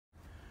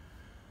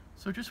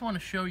So just want to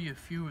show you a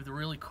few of the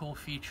really cool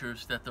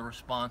features that the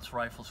Response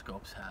rifle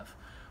scopes have.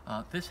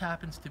 This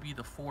happens to be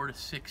the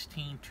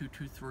 4-16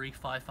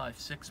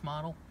 223-556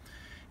 model.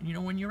 And you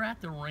know, when you're at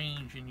the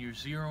range and you're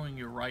zeroing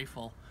your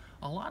rifle,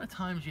 a lot of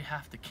times you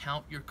have to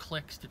count your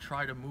clicks to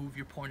try to move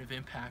your point of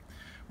impact.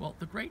 Well,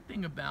 the great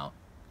thing about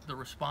the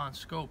Response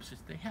scopes is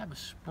they have a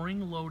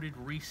spring-loaded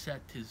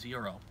reset to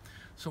 0.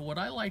 So what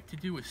I like to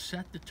do is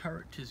set the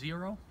turret to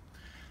 0,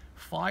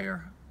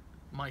 fire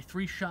my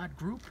 3-shot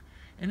group,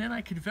 and then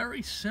I could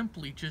very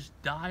simply just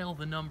dial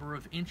the number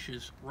of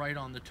inches right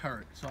on the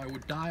turret. So I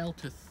would dial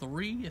to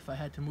 3 if I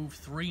had to move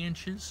 3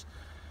 inches.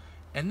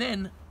 And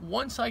then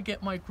once I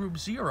get my group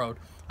zeroed,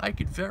 I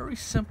could very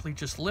simply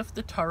just lift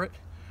the turret,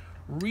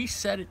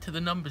 reset it to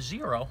the number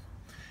 0,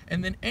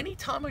 and then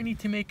anytime I need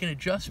to make an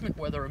adjustment,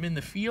 whether I'm in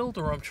the field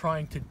or I'm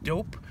trying to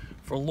dope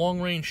for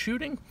long-range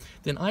shooting,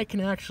 then I can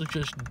actually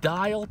just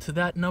dial to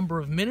that number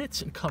of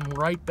minutes and come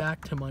right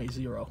back to my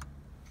 0.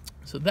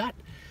 So that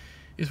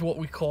is what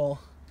we call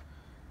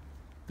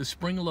the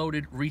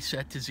spring-loaded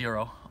reset to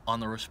 0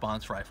 on the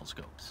Response rifle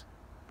scopes.